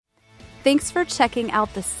Thanks for checking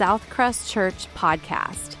out the Southcrest Church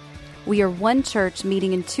podcast. We are one church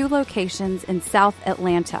meeting in 2 locations in South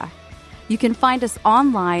Atlanta. You can find us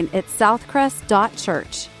online at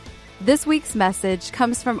southcrest.church. This week's message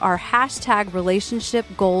comes from our #Relationship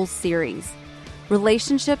Goals series.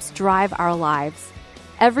 Relationships drive our lives.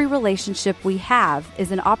 Every relationship we have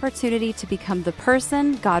is an opportunity to become the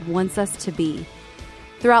person God wants us to be.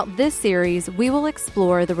 Throughout this series, we will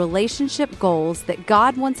explore the relationship goals that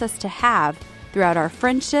God wants us to have throughout our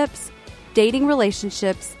friendships, dating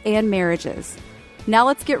relationships, and marriages. Now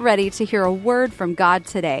let's get ready to hear a word from God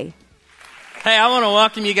today. Hey, I want to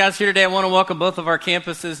welcome you guys here today. I want to welcome both of our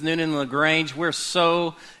campuses, Noonan and LaGrange. We're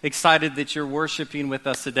so excited that you're worshiping with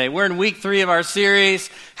us today. We're in week 3 of our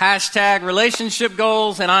series, #Relationship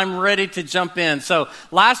Goals, and I'm ready to jump in. So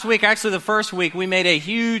last week, actually the first week, we made a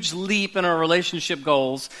huge leap in our relationship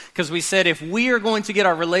goals because we said if we are going to get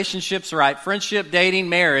our relationships right, friendship, dating,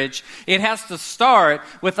 marriage, it has to start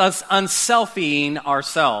with us unselfieing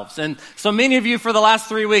ourselves. And so many of you for the last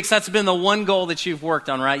 3 weeks, that's been the one goal that you've worked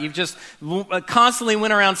on, right? You've just constantly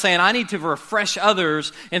went around saying, I need to refresh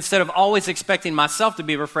others instead of always expecting myself to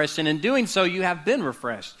be refreshed. And in doing so, you have been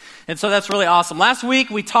refreshed. And so that's really awesome. Last week,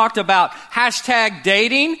 we talked about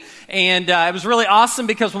 #dating. And it was really awesome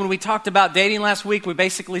because when we talked about dating last week, we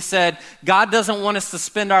basically said, God doesn't want us to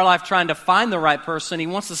spend our life trying to find the right person. He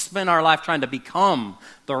wants us to spend our life trying to become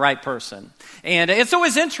the right person. And it's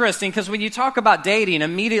always interesting because when you talk about dating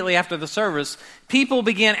immediately after the service, people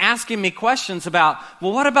began asking me questions about,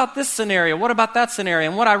 well, what about this scenario? What about that scenario?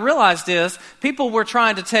 And what I realized is people were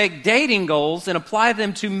trying to take dating goals and apply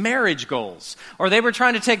them to marriage goals. Or they were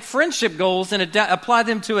trying to take friendship goals and apply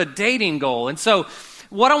them to a dating goal. And so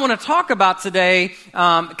what I want to talk about today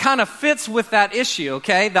kind of fits with that issue,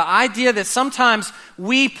 okay? The idea that sometimes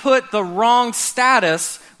we put the wrong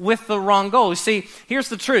status with the wrong goal. You see, here's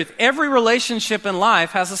the truth. Every relationship in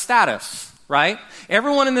life has a status, right?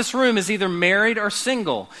 Everyone in this room is either married or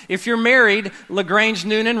single. If you're married, LaGrange,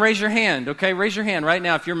 Noonan, raise your hand, okay? Raise your hand right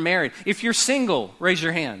now if you're married. If you're single, raise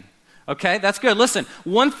your hand, okay? That's good. Listen,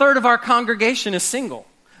 1/3 of our congregation is single.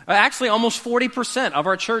 Actually, almost 40% of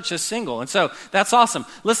our church is single. And so that's awesome.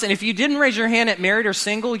 Listen, if you didn't raise your hand at married or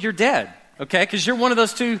single, you're dead, okay? Because you're one of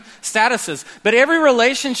those 2 statuses. But every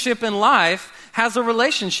relationship in life has a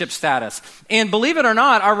relationship status. And believe it or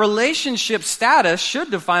not, our relationship status should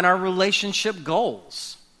define our relationship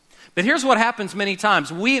goals. But here's what happens many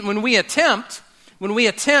times. When we attempt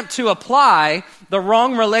to apply the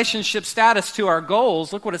wrong relationship status to our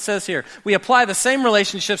goals, look what it says here. We apply the same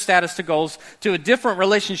relationship status to goals to a different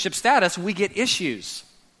relationship status, we get issues.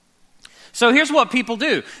 So here's what people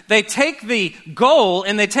do. They take the goal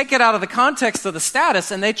and they take it out of the context of the status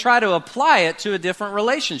and they try to apply it to a different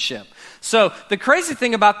relationship. So the crazy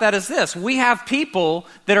thing about that is this. We have people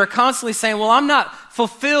that are constantly saying, well, I'm not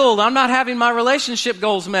fulfilled. I'm not having my relationship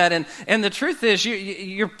goals met. And the truth is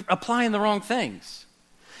you're applying the wrong things.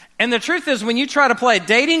 And the truth is when you try to apply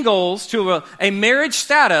dating goals to a marriage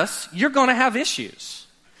status, you're going to have issues.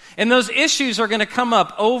 And those issues are going to come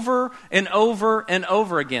up over and over and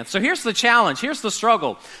over again. So here's the challenge. Here's the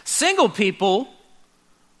struggle. Single people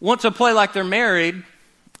want to play like they're married,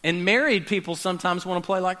 and married people sometimes want to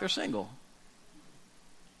play like they're single.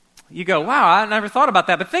 You go, wow, I never thought about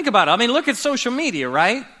that. But think about it. I mean, look at social media,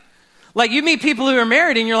 right? Like you meet people who are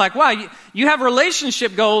married and you're like, wow, you have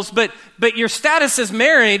relationship goals, but your status is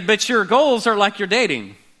married, but your goals are like you're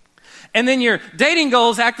dating. And then your dating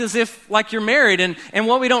goals act as if like you're married. And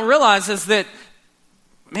what we don't realize is that,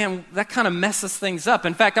 man, that kind of messes things up.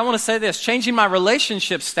 In fact, I want to say this. Changing my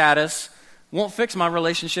relationship status won't fix my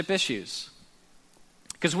relationship issues.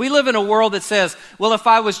 Because we live in a world that says, well, if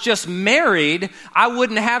I was just married, I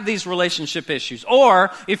wouldn't have these relationship issues.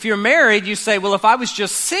 Or if you're married, you say, well, if I was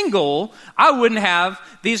just single, I wouldn't have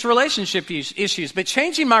these relationship issues. But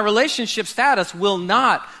changing my relationship status will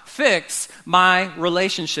not fix my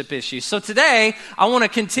relationship issues. So today, I want to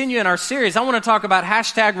continue in our series. I want to talk about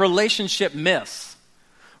 #relationship myths.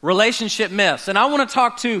 Relationship myths. And I want to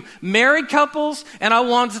talk to married couples and I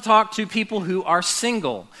want to talk to people who are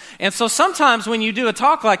single. And so sometimes when you do a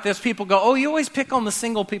talk like this, people go, oh, you always pick on the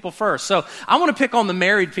single people first. So I want to pick on the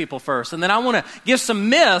married people first. And then I want to give some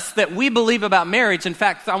myths that we believe about marriage. In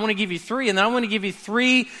fact, I want to give you 3, and then I want to give you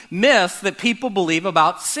 3 myths that people believe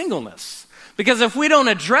about singleness. Because if we don't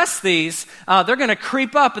address these, they're going to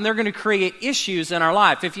creep up and they're going to create issues in our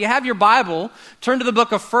life. If you have your Bible, turn to the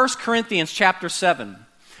book of 1 Corinthians chapter 7.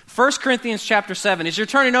 1 Corinthians chapter 7. As you're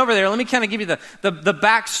turning over there, let me kind of give you the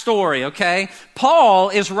backstory, okay? Paul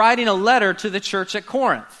is writing a letter to the church at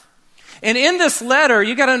Corinth. And in this letter,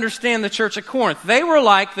 you got to understand the church at Corinth. They were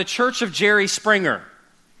like the church of Jerry Springer.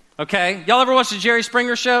 okay? Y'all ever watch the Jerry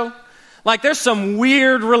Springer show? Like, there's some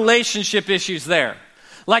weird relationship issues there.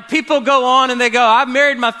 Like, people go on and they go, I've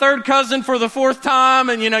married my third cousin for the fourth time,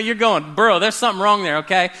 and you're going, bro, there's something wrong there,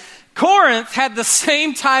 okay? Corinth had the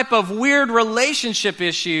same type of weird relationship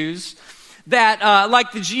issues that,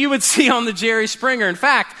 you would see on the Jerry Springer. In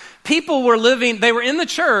fact, people were they were in the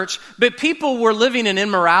church, but people were living in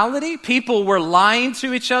immorality. People were lying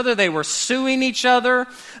to each other. They were suing each other.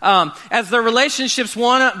 As their relationships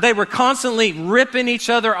they were constantly ripping each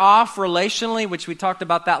other off relationally, which we talked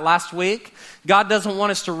about that last week. God doesn't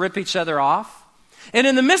want us to rip each other off. And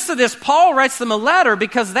in the midst of this, Paul writes them a letter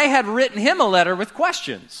because they had written him a letter with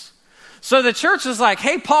questions. So the church is like,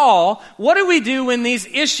 hey, Paul, what do we do when these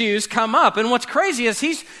issues come up? And what's crazy is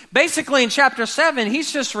he's basically in chapter 7,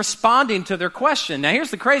 he's just responding to their question. Now,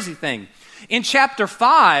 here's the crazy thing. In chapter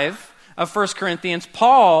 5 of 1 Corinthians,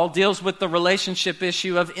 Paul deals with the relationship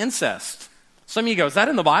issue of incest. Some of you go, is that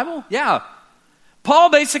in the Bible? Yeah.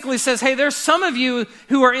 Paul basically says, hey, there's some of you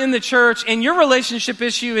who are in the church, and your relationship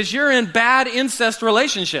issue is you're in bad incest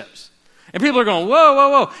relationships. And people are going, whoa, whoa,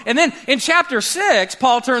 whoa. And then in chapter 6,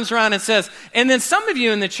 Paul turns around and says, and then some of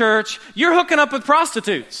you in the church, you're hooking up with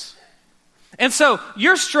prostitutes. And so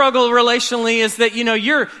your struggle relationally is that,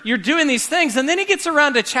 you're doing these things. And then he gets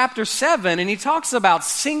around to chapter 7 and he talks about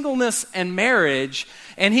singleness and marriage.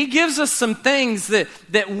 And he gives us some things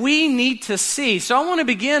that we need to see. So I want to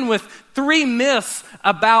begin with 3 myths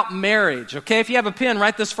about marriage. Okay, if you have a pen,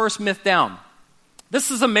 write this first myth down.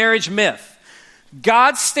 This is a marriage myth.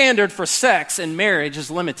 God's standard for sex and marriage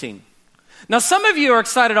is limiting. Now, some of you are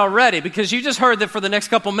excited already because you just heard that for the next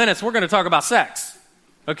couple minutes, we're going to talk about sex.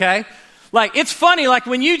 Okay? Like, it's funny, like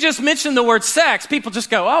when you just mention the word sex, people just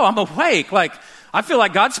go, oh, I'm awake. Like, I feel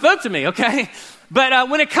like God spoke to me, okay? But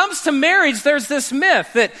when it comes to marriage, there's this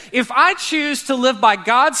myth that if I choose to live by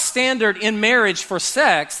God's standard in marriage for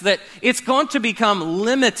sex, that it's going to become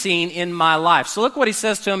limiting in my life. So look what he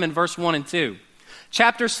says to him in verse 1 and 2.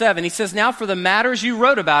 Chapter 7, he says, now for the matters you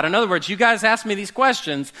wrote about, in other words, you guys asked me these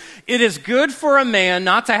questions, it is good for a man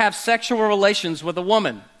not to have sexual relations with a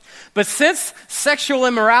woman. But since sexual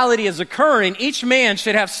immorality is occurring, each man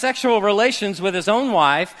should have sexual relations with his own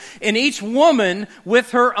wife, and each woman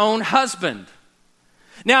with her own husband.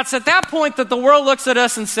 Now, it's at that point that the world looks at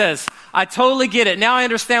us and says, I totally get it. Now I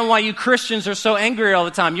understand why you Christians are so angry all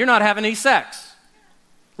the time. You're not having any sex.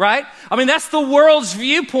 Right? I mean, that's the world's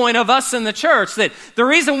viewpoint of us in the church, that the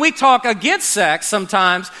reason we talk against sex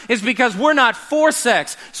sometimes is because we're not for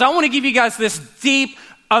sex. So I want to give you guys this deep,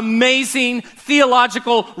 amazing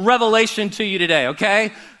theological revelation to you today,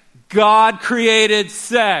 okay? God created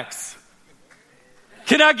sex.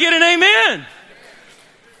 Can I get an amen?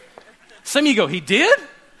 Some of you go, he did?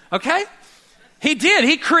 Okay? He did.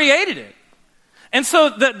 He created it. And so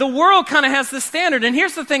the world kind of has this standard. And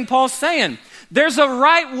here's the thing Paul's saying. There's a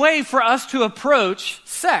right way for us to approach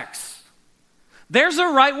sex. There's a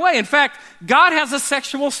right way. In fact, God has a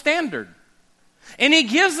sexual standard. And he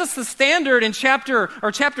gives us the standard in chapter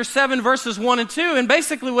 7, verses 1 and 2. And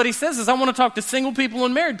basically what he says is, I want to talk to single people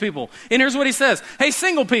and married people. And here's what he says. Hey,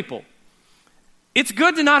 single people, it's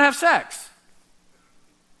good to not have sex.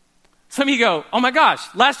 Some of you go, oh my gosh,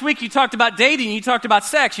 last week you talked about dating, you talked about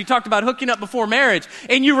sex, you talked about hooking up before marriage,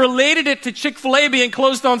 and you related it to Chick-fil-A being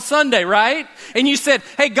closed on Sunday, right? And you said,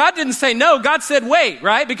 hey, God didn't say no, God said wait,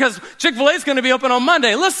 right? Because Chick-fil-A is going to be open on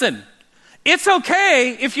Monday. Listen, it's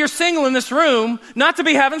okay if you're single in this room not to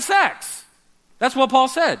be having sex. That's what Paul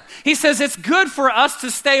said. He says it's good for us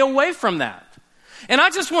to stay away from that. And I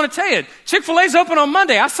just want to tell you, Chick-fil-A is open on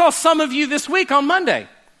Monday. I saw some of you this week on Monday.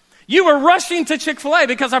 You were rushing to Chick-fil-A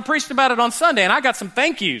because I preached about it on Sunday, and I got some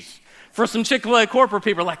thank yous for some Chick-fil-A corporate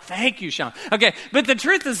people like, thank you, Sean. Okay, but the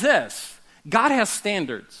truth is this. God has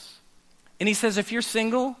standards. And he says if you're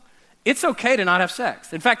single, it's okay to not have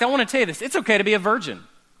sex. In fact, I want to tell you this. It's okay to be a virgin.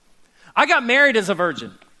 I got married as a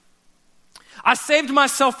virgin. I saved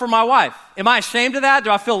myself for my wife. Am I ashamed of that?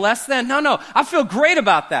 Do I feel less than? No. I feel great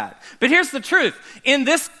about that. But here's the truth. In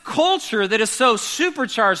this culture that is so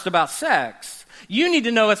supercharged about sex, you need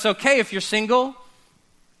to know it's okay if you're single.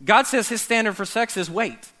 God says his standard for sex is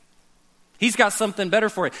wait. He's got something better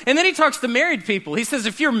for you. And then he talks to married people. He says,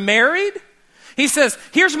 if you're married, he says,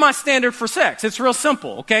 here's my standard for sex. It's real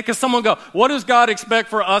simple, okay? Because someone go, what does God expect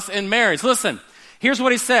for us in marriage? Listen, here's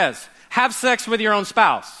what he says. Have sex with your own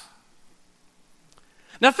spouse.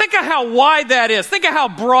 Now think of how wide that is. Think of how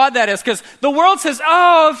broad that is. Because the world says,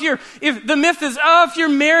 if the myth is, if you're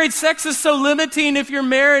married, sex is so limiting if you're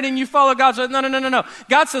married and you follow God's way. No.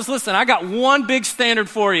 God says, listen, I got one big standard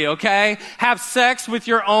for you, okay? Have sex with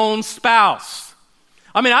your own spouse.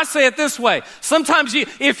 I mean, I say it this way. Sometimes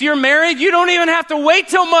if you're married, you don't even have to wait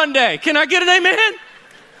till Monday. Can I get an amen?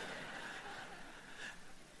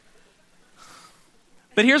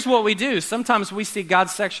 But here's what we do. Sometimes we see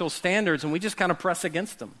God's sexual standards and we just kind of press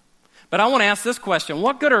against them. But I want to ask this question.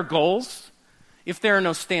 What good are goals if there are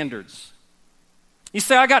no standards? You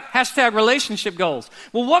say, I got #relationship goals.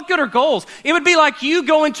 Well, what good are goals? It would be like you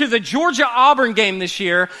going to the Georgia-Auburn game this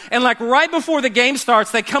year, and like right before the game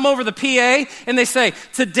starts, they come over the PA and they say,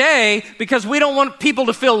 today, because we don't want people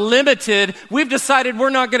to feel limited, we've decided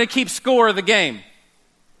we're not going to keep score of the game.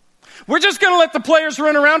 We're just going to let the players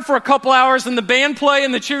run around for a couple hours and the band play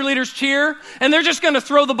and the cheerleaders cheer, and they're just going to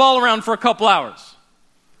throw the ball around for a couple hours.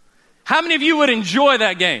 How many of you would enjoy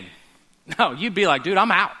that game? No, you'd be like, dude,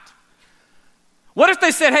 I'm out. What if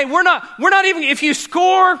they said, hey, we're not even, if you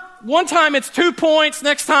score, one time it's 2 points,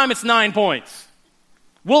 next time it's 9 points.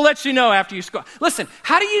 We'll let you know after you score. Listen,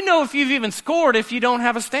 how do you know if you've even scored if you don't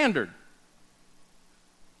have a standard?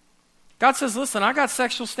 God says, listen, I got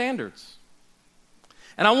sexual standards.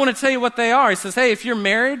 And I want to tell you what they are. He says, hey, if you're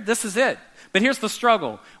married, this is it. But here's the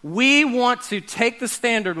struggle. We want to take the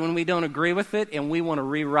standard when we don't agree with it, and we want to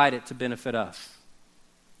rewrite it to benefit us.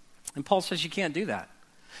 And Paul says you can't do that.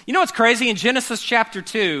 You know what's crazy? In Genesis chapter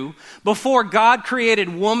 2, before God created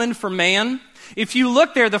woman for man, if you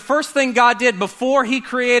look there, the first thing God did before he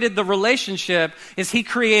created the relationship is he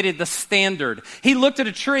created the standard. He looked at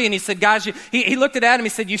a tree and he said, guys, he looked at Adam, he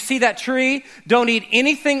said, you see that tree? Don't eat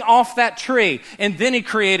anything off that tree. And then he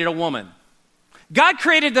created a woman. God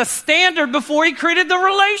created the standard before he created the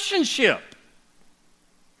relationship.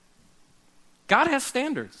 God has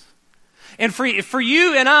standards. And for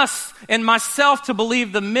you and us and myself to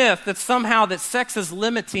believe the myth that somehow that sex is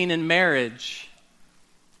limiting in marriage,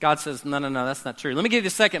 God says, no, that's not true. Let me give you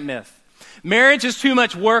the second myth. Marriage is too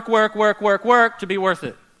much work to be worth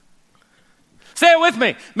it. Say it with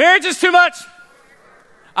me. Marriage is too much.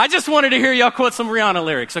 I just wanted to hear y'all quote some Rihanna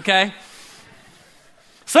lyrics, okay?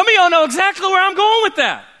 Some of y'all know exactly where I'm going with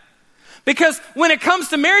that. Because when it comes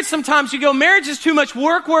to marriage, sometimes you go, marriage is too much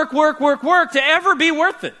work to ever be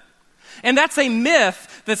worth it. And that's a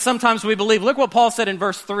myth that sometimes we believe. Look what Paul said in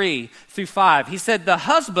verse 3-5. He said, the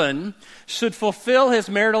husband should fulfill his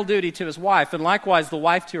marital duty to his wife, and likewise the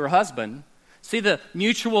wife to her husband. See the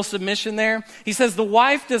mutual submission there? He says, the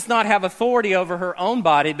wife does not have authority over her own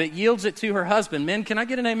body, but yields it to her husband. Men, can I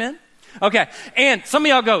get an amen? Okay. And some of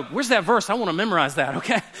y'all go, where's that verse? I want to memorize that,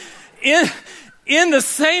 okay? In the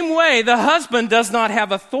same way, the husband does not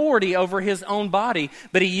have authority over his own body,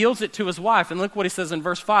 but he yields it to his wife. And look what he says in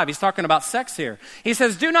verse 5. He's talking about sex here. He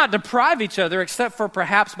says, do not deprive each other except for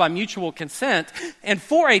perhaps by mutual consent and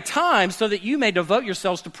for a time so that you may devote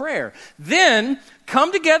yourselves to prayer. Then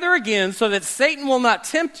come together again so that Satan will not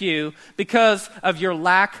tempt you because of your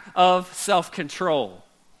lack of self-control.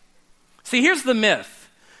 See, here's the myth,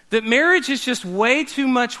 that marriage is just way too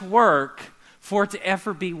much work for it to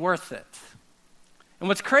ever be worth it. And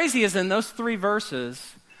what's crazy is in those 3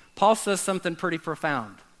 verses, Paul says something pretty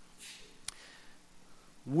profound.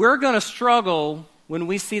 We're going to struggle when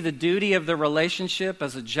we see the duty of the relationship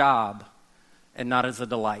as a job and not as a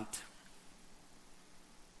delight.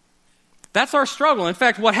 That's our struggle. In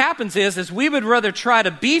fact, what happens is we would rather try to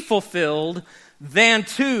be fulfilled than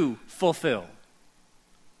to fulfill.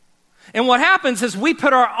 And what happens is we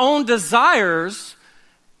put our own desires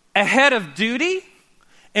ahead of duty.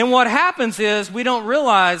 And what happens is we don't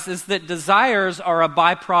realize is that desires are a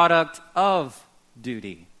byproduct of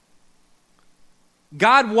duty.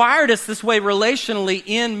 God wired us this way relationally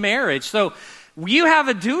in marriage. So you have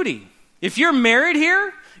a duty. If you're married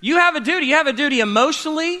here, you have a duty. You have a duty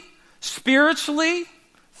emotionally, spiritually,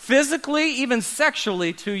 physically, even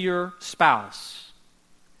sexually to your spouse.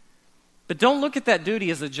 But don't look at that duty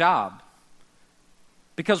as a job.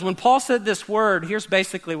 Because when Paul said this word, here's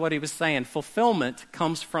basically what he was saying. Fulfillment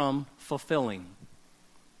comes from fulfilling.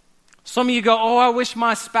 Some of you go, oh, I wish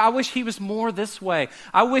he was more this way.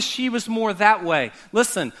 I wish she was more that way.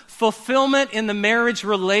 Listen, fulfillment in the marriage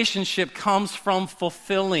relationship comes from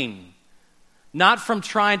fulfilling, not from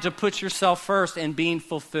trying to put yourself first and being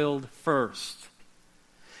fulfilled first.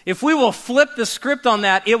 If we will flip the script on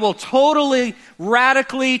that, it will totally,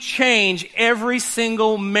 radically change every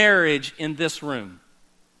single marriage in this room.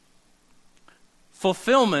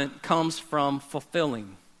 Fulfillment comes from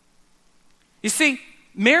fulfilling. You see,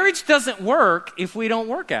 marriage doesn't work if we don't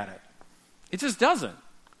work at it. It just doesn't.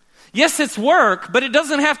 Yes, it's work, but it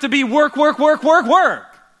doesn't have to be work. But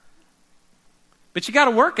you got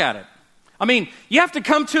to work at it. I mean, you have to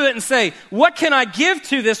come to it and say, what can I give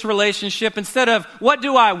to this relationship instead of what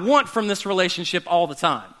do I want from this relationship all the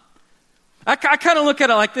time? I kind of look at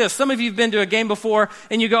it like this. Some of you have been to a game before,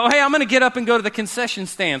 and you go, hey, I'm going to get up and go to the concession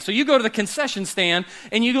stand. So you go to the concession stand,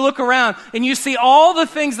 and you look around, and you see all the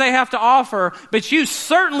things they have to offer, but you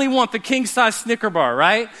certainly want the king-size Snicker bar,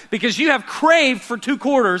 right? Because you have craved for 2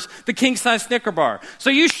 quarters the king-size Snicker bar. So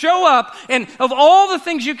you show up, and of all the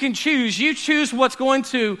things you can choose, you choose what's going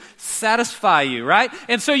to satisfy you, right?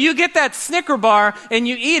 And so you get that Snicker bar, and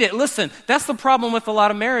you eat it. Listen, that's the problem with a lot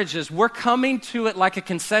of marriages. We're coming to it like a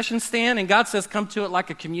concession stand, and God says come to it like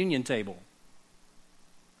a communion table.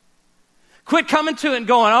 Quit coming to it and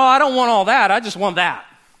going, oh, I don't want all that. I just want that.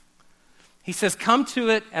 He says come to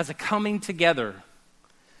it as a coming together.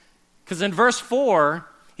 Because in verse 4,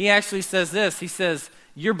 he actually says this. He says,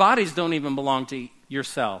 your bodies don't even belong to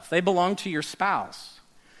yourself. They belong to your spouse.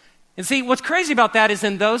 And see, what's crazy about that is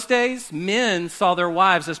in those days, men saw their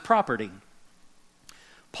wives as property.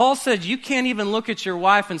 Paul said you can't even look at your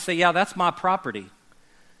wife and say, yeah, that's my property.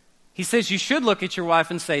 He says you should look at your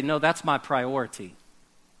wife and say, no, that's my priority.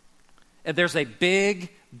 And there's a big,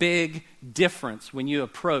 big difference when you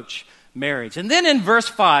approach marriage. And then in verse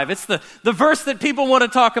 5, it's the verse that people want to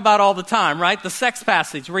talk about all the time, right? The sex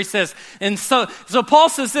passage where he says, and so Paul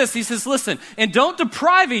says this, he says, listen, and don't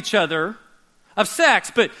deprive each other of sex,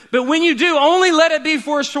 but when you do, only let it be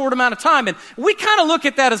for a short amount of time. And we kind of look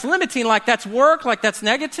at that as limiting, like that's work, like that's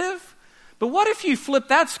negative. But what if you flip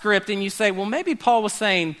that script and you say, well, maybe Paul was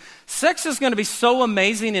saying sex is going to be so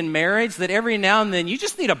amazing in marriage that every now and then you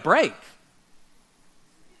just need a break.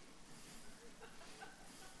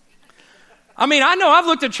 I mean, I know I've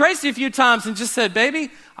looked at Tracy a few times and just said, baby,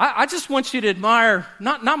 I just want you to admire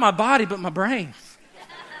not my body, but my brains.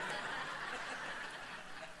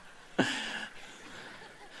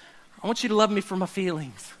 I want you to love me for my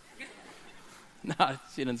feelings. No,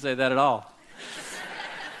 she didn't say that at all.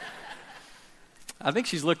 I think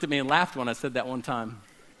she's looked at me and laughed when I said that one time.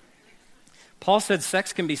 Paul said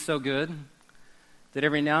sex can be so good that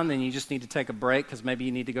every now and then you just need to take a break because maybe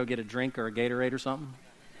you need to go get a drink or a Gatorade or something.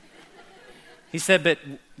 He said, but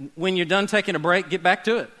when you're done taking a break, get back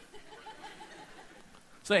to it.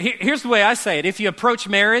 So here's the way I say it. If you approach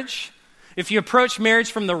marriage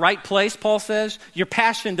from the right place, Paul says, your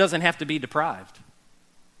passion doesn't have to be deprived.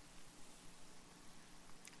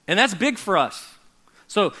 And that's big for us.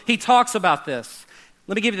 So he talks about this.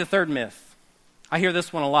 Let me give you the third myth. I hear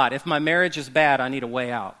this one a lot. If my marriage is bad, I need a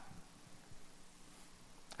way out.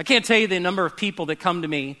 I can't tell you the number of people that come to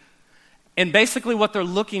me, and basically what they're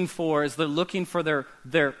looking for is they're looking for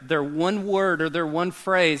their one word or their one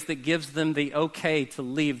phrase that gives them the okay to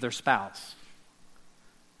leave their spouse.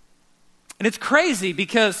 And it's crazy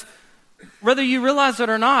because whether you realize it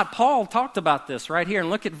or not, Paul talked about this right here. And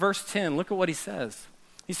look at verse 10. Look at what he says.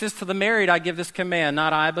 He says, to the married I give this command,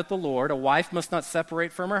 not I but the Lord. A wife must not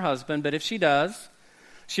separate from her husband, but if she does,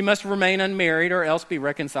 she must remain unmarried or else be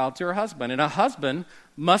reconciled to her husband. And a husband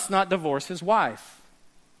must not divorce his wife.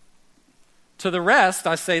 To the rest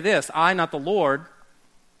I say this, I, not the Lord,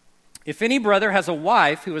 if any brother has a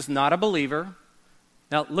wife who is not a believer,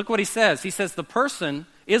 now look what he says. He says the person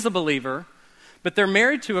is a believer, but they're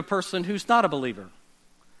married to a person who's not a believer.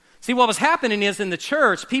 See, what was happening is in the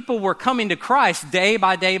church, people were coming to Christ day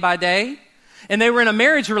by day by day, and they were in a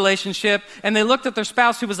marriage relationship, and they looked at their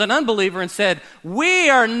spouse who was an unbeliever and said,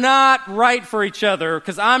 we are not right for each other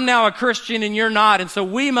because I'm now a Christian and you're not, and so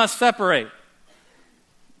we must separate.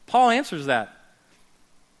 Paul answers that.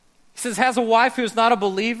 He says, has a wife who is not a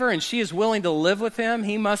believer and she is willing to live with him,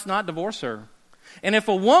 he must not divorce her. And if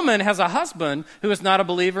a woman has a husband who is not a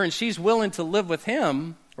believer and she's willing to live with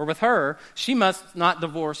him or with her, she must not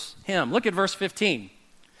divorce him. Look at verse 15.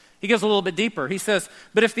 He goes a little bit deeper. He says,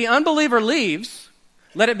 but if the unbeliever leaves,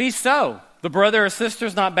 let it be so. The brother or sister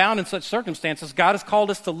is not bound in such circumstances. God has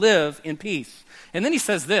called us to live in peace. And then he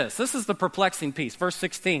says this. This is the perplexing piece. Verse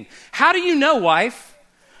 16. How do you know, wife,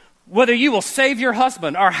 whether you will save your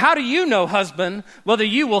husband? Or how do you know, husband, whether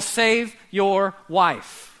you will save your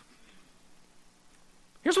wife?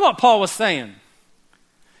 Here's what Paul was saying.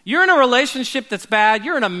 You're in a relationship that's bad.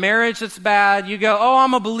 You're in a marriage that's bad. You go, oh,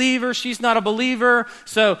 I'm a believer. She's not a believer.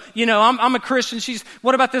 So, I'm a Christian.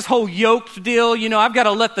 What about this whole yoked deal? I've got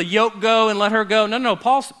to let the yoke go and let her go. No,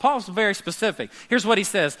 Paul's very specific. Here's what he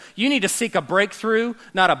says. You need to seek a breakthrough,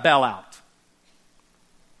 not a bailout.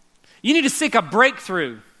 You need to seek a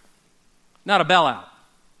breakthrough, not a bailout.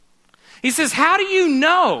 He says, how do you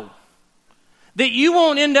know that you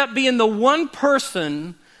won't end up being the one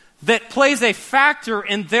person that plays a factor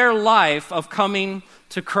in their life of coming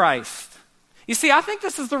to Christ? You see, I think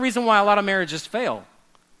this is the reason why a lot of marriages fail.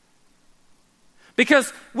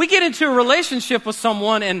 Because we get into a relationship with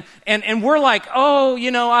someone and we're like, oh,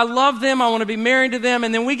 I love them, I want to be married to them.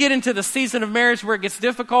 And then we get into the season of marriage where it gets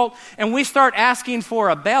difficult and we start asking for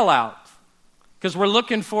a bailout because we're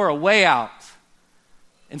looking for a way out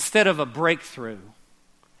instead of a breakthrough.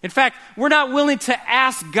 In fact, we're not willing to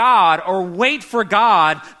ask God or wait for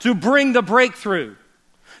God to bring the breakthrough.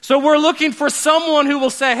 So we're looking for someone who will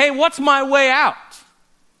say, hey, what's my way out?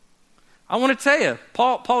 I want to tell you,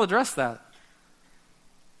 Paul addressed that.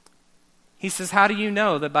 He says, how do you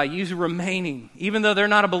know that by you remaining, even though they're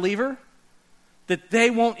not a believer, that they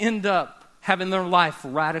won't end up having their life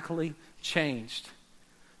radically changed?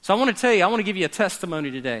 So I want to tell you, I want to give you a testimony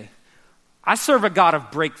today. I serve a God of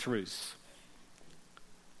breakthroughs.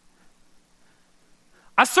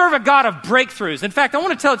 I serve a God of breakthroughs. In fact, I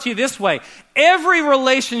want to tell it to you this way. Every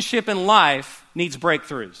relationship in life needs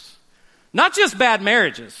breakthroughs. Not just bad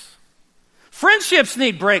marriages. Friendships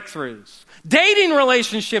need breakthroughs. Dating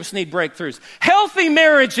relationships need breakthroughs. Healthy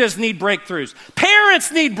marriages need breakthroughs.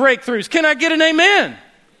 Parents need breakthroughs. Can I get an amen?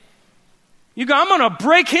 You go, I'm going to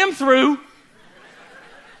break him through.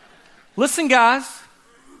 Listen, guys.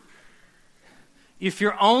 If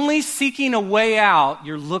you're only seeking a way out,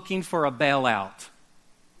 you're looking for a bailout.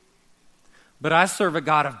 But I serve a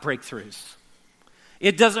God of breakthroughs.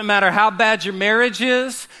 It doesn't matter how bad your marriage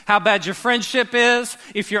is, how bad your friendship is.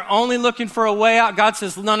 If you're only looking for a way out, God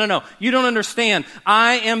says, no. You don't understand.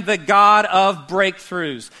 I am the God of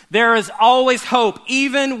breakthroughs. There is always hope,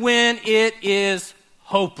 even when it is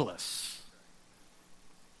hopeless.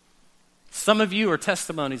 Some of you are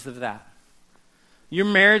testimonies of that. Your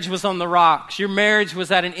marriage was on the rocks. Your marriage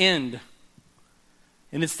was at an end.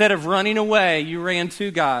 And instead of running away, you ran to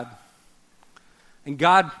God. And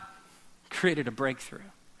God created a breakthrough.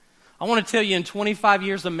 I want to tell you, in 25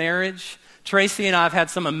 years of marriage, Tracy and I have had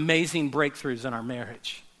some amazing breakthroughs in our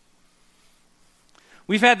marriage.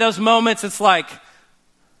 We've had those moments, it's like,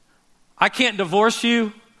 I can't divorce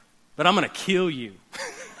you, but I'm going to kill you.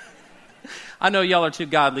 I know y'all are too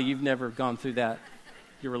godly. You've never gone through that,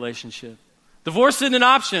 your relationship. Divorce isn't an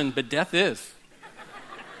option, but death is.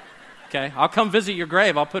 Okay, I'll come visit your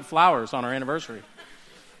grave. I'll put flowers on our anniversary.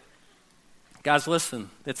 Guys,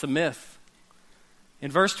 listen, it's a myth.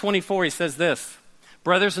 In verse 24, he says this,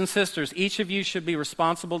 brothers and sisters, each of you should be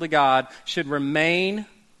responsible to God, should remain,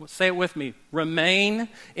 say it with me, remain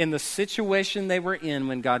in the situation they were in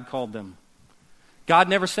when God called them. God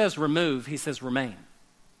never says remove, he says remain.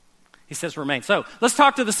 He says remain. So let's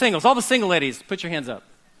talk to the singles. All the single ladies, put your hands up.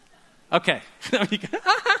 Okay.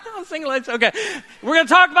 Single ladies, okay. We're going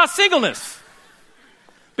to talk about singleness.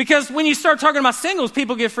 Because when you start talking about singles,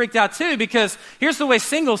 people get freaked out too, because here's the way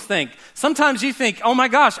singles think. Sometimes you think, oh my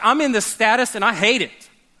gosh, I'm in this status and I hate it.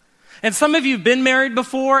 And some of you have been married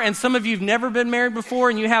before, and some of you have never been married before,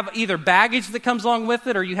 and you have either baggage that comes along with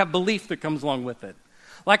it or you have belief that comes along with it.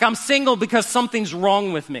 Like, I'm single because something's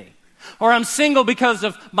wrong with me. Or I'm single because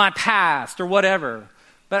of my past or whatever.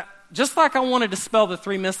 But just like I want to dispel the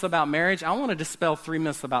 3 myths about marriage, I want to dispel 3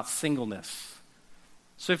 myths about singleness.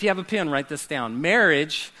 So if you have a pen, write this down.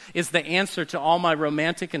 Marriage is the answer to all my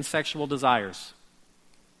romantic and sexual desires.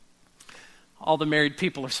 All the married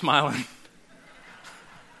people are smiling.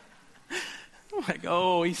 Like,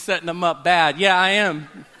 oh, he's setting them up bad. Yeah, I am.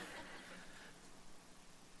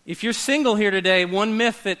 If you're single here today, one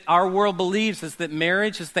myth that our world believes is that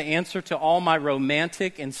marriage is the answer to all my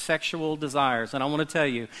romantic and sexual desires. And I want to tell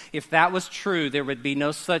you, if that was true, there would be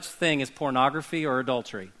no such thing as pornography or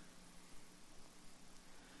adultery.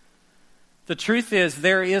 The truth is,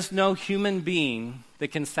 there is no human being that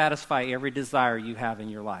can satisfy every desire you have in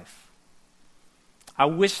your life. I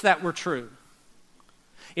wish that were true.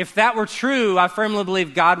 If that were true, I firmly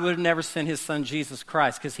believe God would have never sent his son Jesus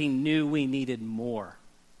Christ, because he knew we needed more.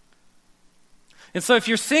 And so if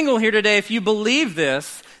you're single here today, if you believe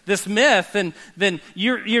this myth, then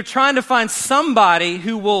you're trying to find somebody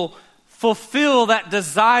who will fulfill that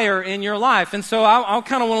desire in your life. And so I'll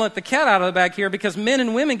kind of want to let the cat out of the bag here, because men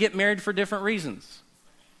and women get married for different reasons.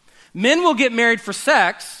 Men will get married for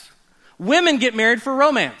sex. Women get married for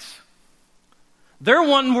romance. They're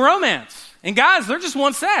wanting romance. And guys, they're just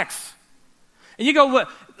want sex. And you go, what?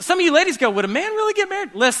 Some of you ladies go, would a man really get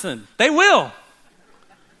married? Listen, they will.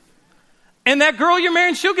 And that girl you're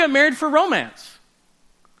marrying, she'll get married for romance.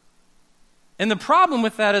 And the problem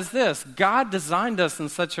with that is this: God designed us in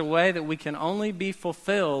such a way that we can only be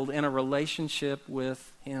fulfilled in a relationship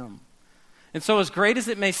with him. And so, as great as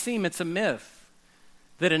it may seem, it's a myth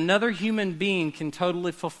that another human being can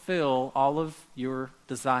totally fulfill all of your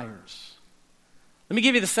desires. Let me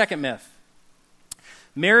give you the second myth.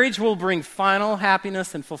 Marriage will bring final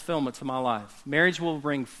happiness and fulfillment to my life. Marriage will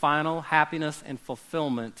bring final happiness and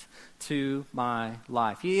fulfillment to my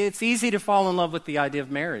life. It's easy to fall in love with the idea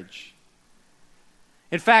of marriage.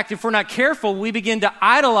 In fact, if we're not careful, we begin to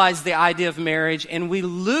idolize the idea of marriage and we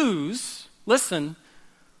lose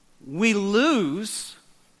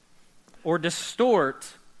or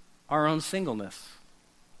distort our own singleness.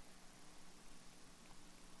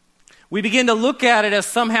 We begin to look at it as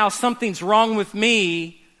somehow something's wrong with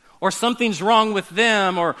me or something's wrong with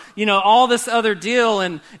them or, all this other deal.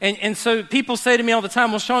 And so people say to me all the time,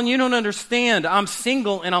 well, Sean, you don't understand. I'm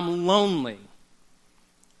single and I'm lonely.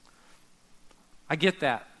 I get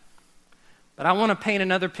that. But I want to paint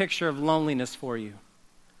another picture of loneliness for you.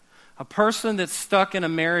 A person that's stuck in a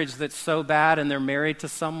marriage that's so bad and they're married to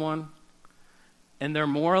someone and they're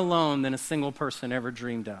more alone than a single person ever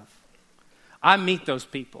dreamed of. I meet those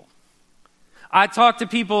people. I talk to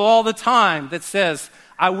people all the time that says,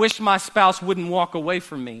 I wish my spouse wouldn't walk away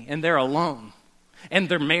from me, and they're alone, and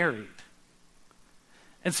they're married.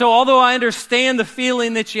 And so although I understand the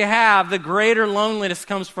feeling that you have, the greater loneliness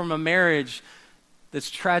comes from a marriage that's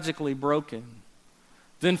tragically broken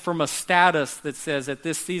than from a status that says, at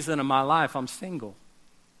this season of my life, I'm single.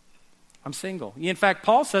 I'm single. In fact,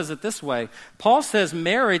 Paul says it this way. Paul says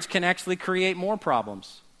marriage can actually create more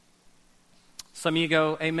problems. Some of you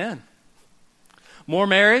go, amen. More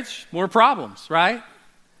marriage, more problems, right?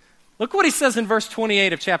 Look what he says in verse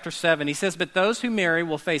 28 of chapter 7. He says, but those who marry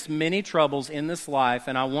will face many troubles in this life,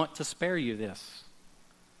 and I want to spare you this.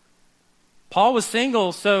 Paul was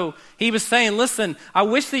single, so he was saying, listen, I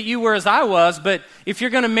wish that you were as I was, but if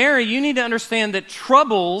you're going to marry, you need to understand that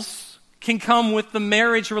troubles can come with the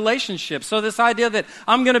marriage relationship. So this idea that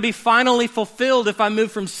I'm going to be finally fulfilled if I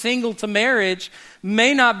move from single to marriage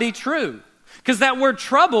may not be true. Because that word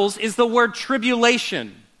troubles is the word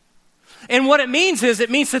tribulation. And what it means is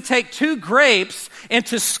it means to take two grapes and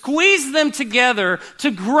to squeeze them together,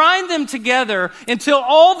 to grind them together until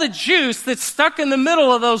all the juice that's stuck in the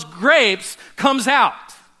middle of those grapes comes out.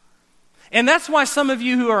 And that's why some of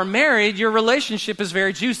you who are married, your relationship is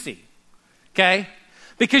very juicy. Okay?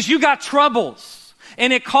 Because you got troubles.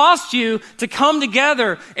 And it cost you to come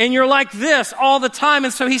together and you're like this all the time.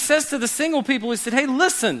 And so he says to the single people, he said, hey,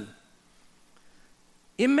 listen.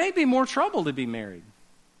 It may be more trouble to be married.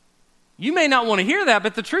 You may not want to hear that,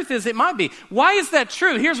 but the truth is it might be. Why is that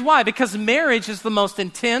true? Here's why. Because marriage is the most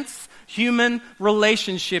intense human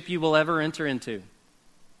relationship you will ever enter into.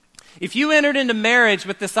 If you entered into marriage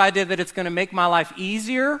with this idea that it's going to make my life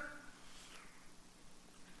easier,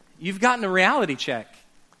 you've gotten a reality check.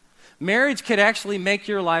 Marriage could actually make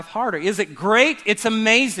your life harder. Is it great? It's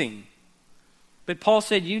amazing. But Paul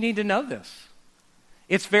said, you need to know this.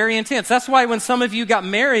 It's very intense. That's why when some of you got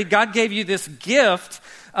married, God gave you this gift.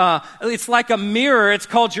 It's like a mirror. It's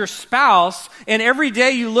called your spouse. And every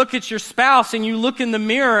day you look at your spouse and you look in the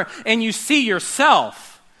mirror and you see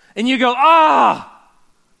yourself. And you go, ah!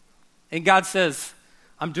 And God says,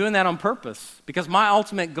 I'm doing that on purpose because my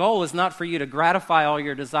ultimate goal is not for you to gratify all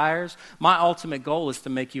your desires. My ultimate goal is to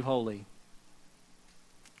make you holy.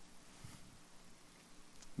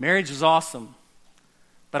 Marriage is awesome.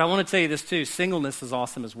 But I want to tell you this too, singleness is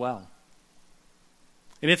awesome as well.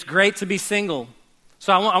 And it's great to be single.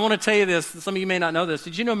 So I want to tell you this, some of you may not know this.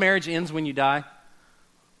 Did you know marriage ends when you die?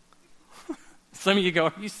 Some of you go,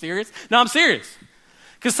 are you serious? No, I'm serious.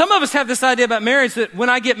 Because some of us have this idea about marriage that when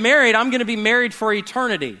I get married, I'm going to be married for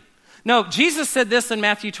eternity. No, Jesus said this in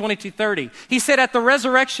Matthew 22:30. He said at the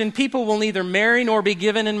resurrection, people will neither marry nor be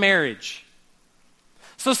given in marriage.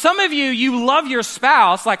 So some of you love your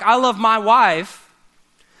spouse like I love my wife.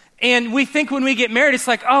 And we think when we get married, it's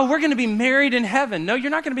like, oh, we're going to be married in heaven. No,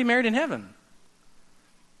 you're not going to be married in heaven.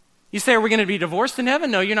 You say, are we going to be divorced in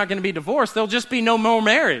heaven? No, you're not going to be divorced. There'll just be no more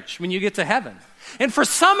marriage when you get to heaven. And for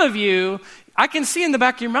some of you, I can see in the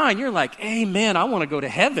back of your mind, you're like, amen, I want to go to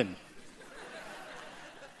heaven.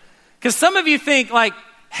 Because some of you think like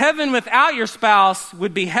heaven without your spouse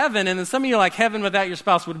would be heaven, and then some of you are like heaven without your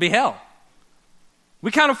spouse would be hell.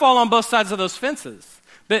 We kind of fall on both sides of those fences.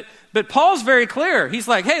 But Paul's very clear. He's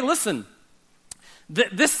like, hey, listen,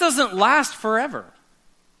 this doesn't last forever.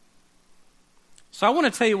 So I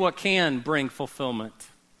want to tell you what can bring fulfillment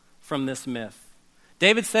from this myth.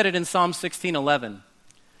 David said it in Psalm 16:11.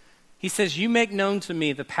 He says, you make known to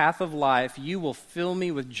me the path of life. You will fill me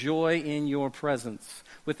with joy in your presence,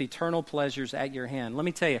 with eternal pleasures at your hand. Let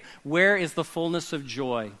me tell you, where is the fullness of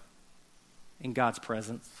joy? In God's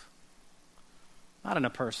presence. Not in a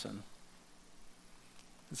person.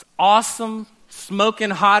 As awesome, smoking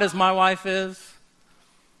hot as my wife is,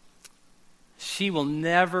 she will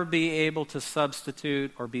never be able to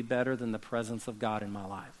substitute or be better than the presence of God in my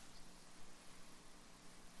life.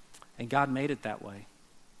 And God made it that way.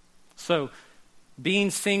 So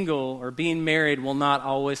being single or being married will not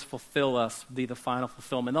always fulfill us, be the final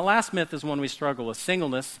fulfillment. The last myth is one we struggle with.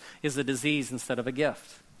 Singleness is a disease instead of a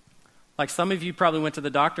gift. Like some of you probably went to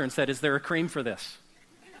the doctor and said, is there a cream for this?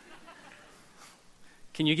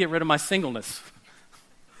 Can you get rid of my singleness?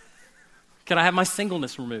 Can I have my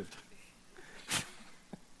singleness removed?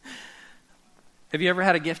 Have you ever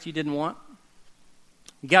had a gift you didn't want?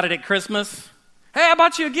 You got it at Christmas. Hey, I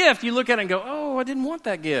bought you a gift. You look at it and go, oh, I didn't want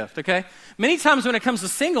that gift, okay? Many times when it comes to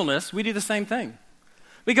singleness, we do the same thing.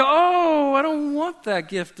 We go, oh, I don't want that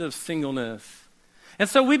gift of singleness. And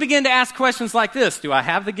so we begin to ask questions like this. Do I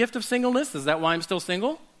have the gift of singleness? Is that why I'm still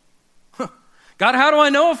single? God, how do I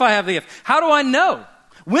know if I have the gift? How do I know?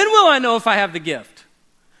 When will I know if I have the gift?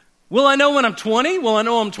 Will I know when I'm 20? Will I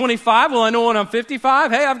know when I'm 25? Will I know when I'm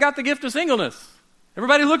 55? Hey, I've got the gift of singleness.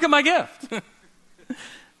 Everybody look at my gift.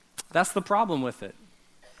 That's the problem with it.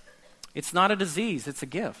 It's not a disease, it's a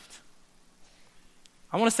gift.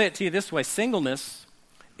 I want to say it to you this way. Singleness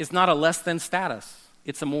is not a less than status.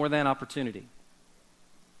 It's a more than opportunity.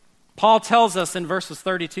 Paul tells us in verses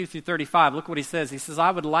 32 through 35, look what he says. He says,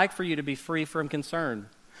 I would like for you to be free from concern.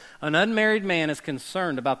 An unmarried man is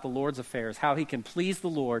concerned about the Lord's affairs, how he can please the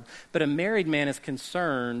Lord, but a married man is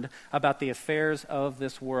concerned about the affairs of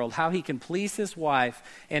this world, how he can please his wife,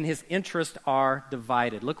 and his interests are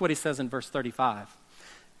divided. Look what he says in verse 35.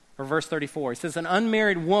 Or verse 34, he says, an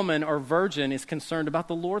unmarried woman or virgin is concerned about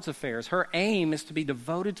the Lord's affairs. Her aim is to be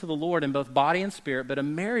devoted to the Lord in both body and spirit, but a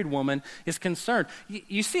married woman is concerned.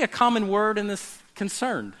 You see a common word in this,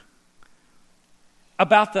 concerned,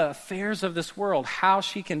 about the affairs of this world, how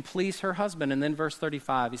she can please her husband. And then verse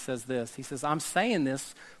 35, he says this. He says, I'm saying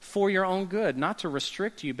this for your own good, not to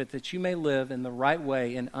restrict you, but that you may live in the right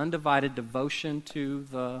way in undivided devotion to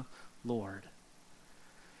the Lord.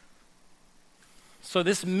 So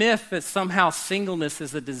this myth that somehow singleness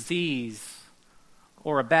is a disease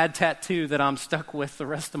or a bad tattoo that I'm stuck with the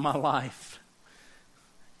rest of my life,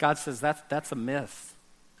 God says that's a myth.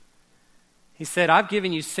 He said, I've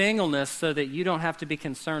given you singleness so that you don't have to be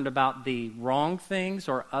concerned about the wrong things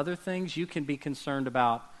or other things. You can be concerned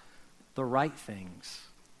about the right things.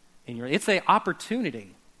 It's an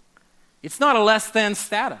opportunity. It's not a less than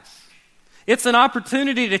status. It's an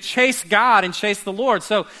opportunity to chase God and chase the Lord.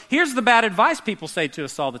 So here's the bad advice people say to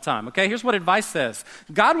us all the time, okay? Here's what advice says.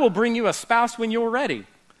 God will bring you a spouse when you're ready.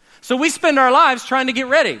 So we spend our lives trying to get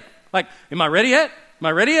ready. Like, am I ready yet? Am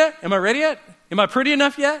I ready yet? Am I ready yet? Am I pretty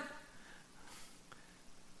enough yet?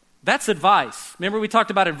 That's advice. Remember we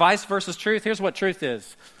talked about advice versus truth? Here's what truth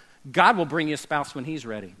is. God will bring you a spouse when he's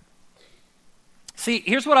ready. See,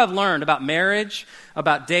 here's what I've learned about marriage,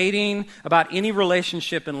 about dating, about any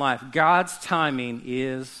relationship in life. God's timing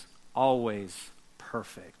is always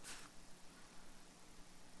perfect.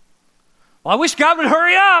 Well, I wish God would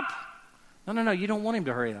hurry up. No, you don't want him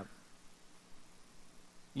to hurry up.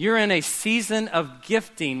 You're in a season of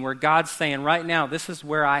gifting where God's saying, right now, this is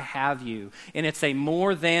where I have you. And it's a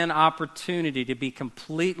more than opportunity to be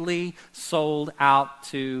completely sold out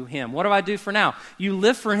to him. What do I do for now? You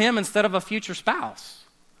live for him instead of a future spouse.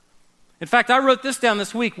 In fact, I wrote this down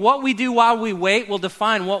this week. What we do while we wait will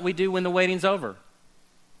define what we do when the waiting's over.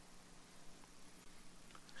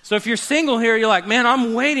 So if you're single here, you're like, man,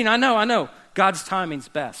 I'm waiting. I know. God's timing's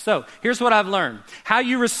best. So here's what I've learned. How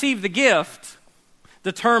you receive the gift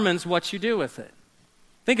determines what you do with it.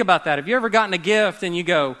 Think about that. Have you ever gotten a gift and you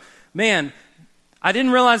go, man, I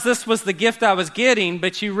didn't realize this was the gift I was getting,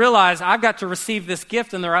 but you realize I've got to receive this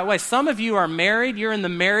gift in the right way. Some of you are married. You're in the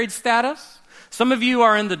married status. Some of you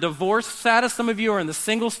are in the divorce status. Some of you are in the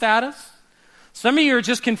single status. Some of you are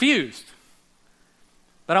just confused.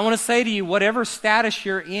 But I want to say to you, whatever status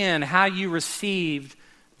you're in, how you received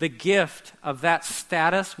the gift of that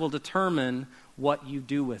status will determine what you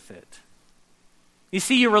do with it. You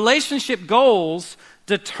see, your relationship goals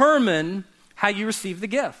determine how you receive the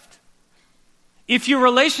gift. If your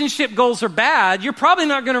relationship goals are bad, you're probably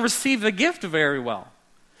not going to receive the gift very well.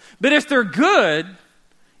 But if they're good,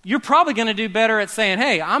 you're probably going to do better at saying,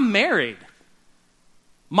 hey, I'm married.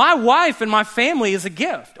 My wife and my family is a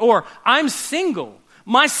gift. Or I'm single.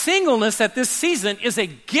 My singleness at this season is a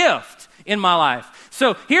gift in my life.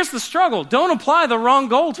 So here's the struggle. Don't apply the wrong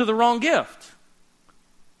goal to the wrong gift.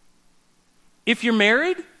 If you're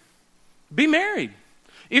married, be married.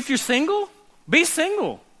 If you're single, be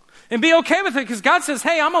single. And be okay with it because God says,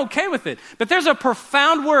 hey, I'm okay with it. But there's a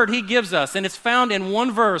profound word he gives us, and it's found in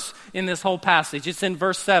one verse in this whole passage. It's in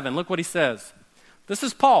verse 7. Look what he says. This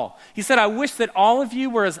is Paul. He said, I wish that all of you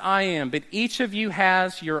were as I am, but each of you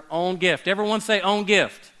has your own gift. Everyone say own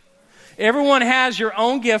gift. Everyone has your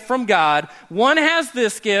own gift from God. One has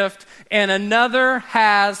this gift and another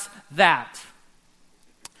has that.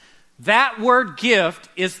 That word gift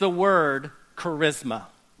is the word charisma.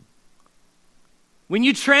 When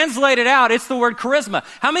you translate it out, it's the word charisma.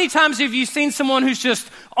 How many times have you seen someone who's just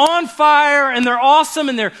on fire and they're awesome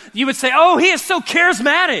and you would say, oh, he is so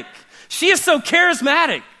charismatic. She is so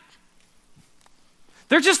charismatic.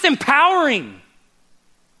 They're just empowering.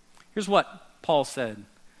 Here's what Paul said.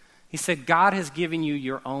 He said, God has given you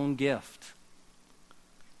your own gift.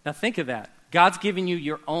 Now think of that. God's given you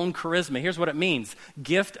your own charisma. Here's what it means.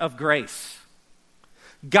 Gift of grace.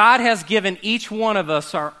 God has given each one of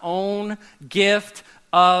us our own gift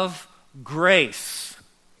of grace.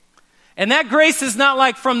 And that grace is not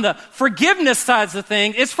like from the forgiveness sides of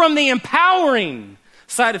things. It's from the empowering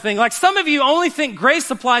side of things. Like some of you only think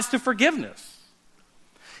grace applies to forgiveness.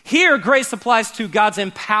 Here, grace applies to God's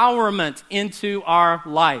empowerment into our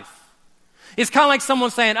life. It's kind of like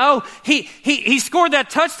someone saying, oh, he scored that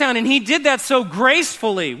touchdown and he did that so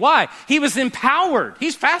gracefully. Why? He was empowered.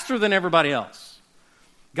 He's faster than everybody else.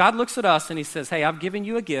 God looks at us and he says, hey, I've given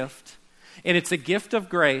you a gift, and it's a gift of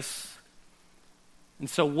grace. And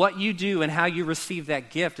so what you do and how you receive that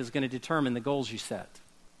gift is going to determine the goals you set.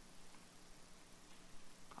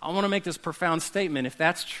 I want to make this profound statement. If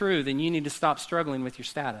that's true, then you need to stop struggling with your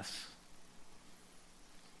status.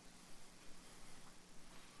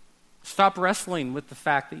 Stop wrestling with the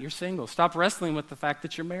fact that you're single. Stop wrestling with the fact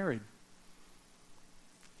that you're married.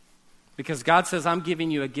 Because God says, I'm giving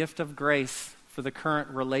you a gift of grace for the current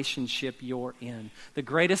relationship you're in. The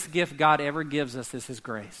greatest gift God ever gives us is his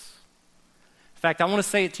grace. In fact, I want to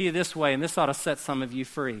say it to you this way, and this ought to set some of you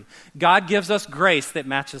free. God gives us grace that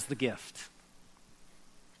matches the gift.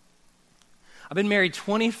 I've been married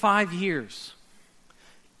 25 years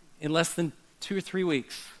in less than 2 or 3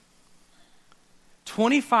 weeks.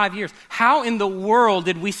 25 years. How in the world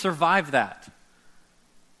did we survive that?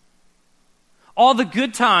 All the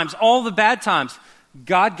good times, all the bad times,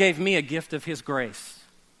 God gave me a gift of his grace.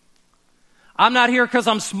 I'm not here because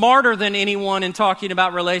I'm smarter than anyone in talking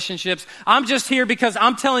about relationships. I'm just here because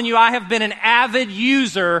I'm telling you I have been an avid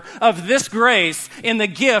user of this grace in the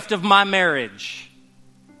gift of my marriage.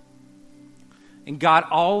 And God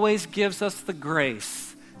always gives us the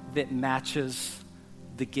grace that matches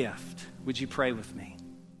the gift. Would you pray with me?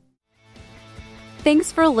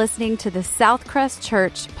 Thanks for listening to the Southcrest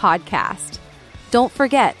Church podcast. Don't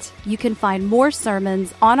forget, you can find more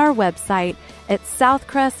sermons on our website at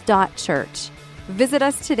southcrest.church. Visit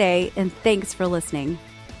us today, and thanks for listening.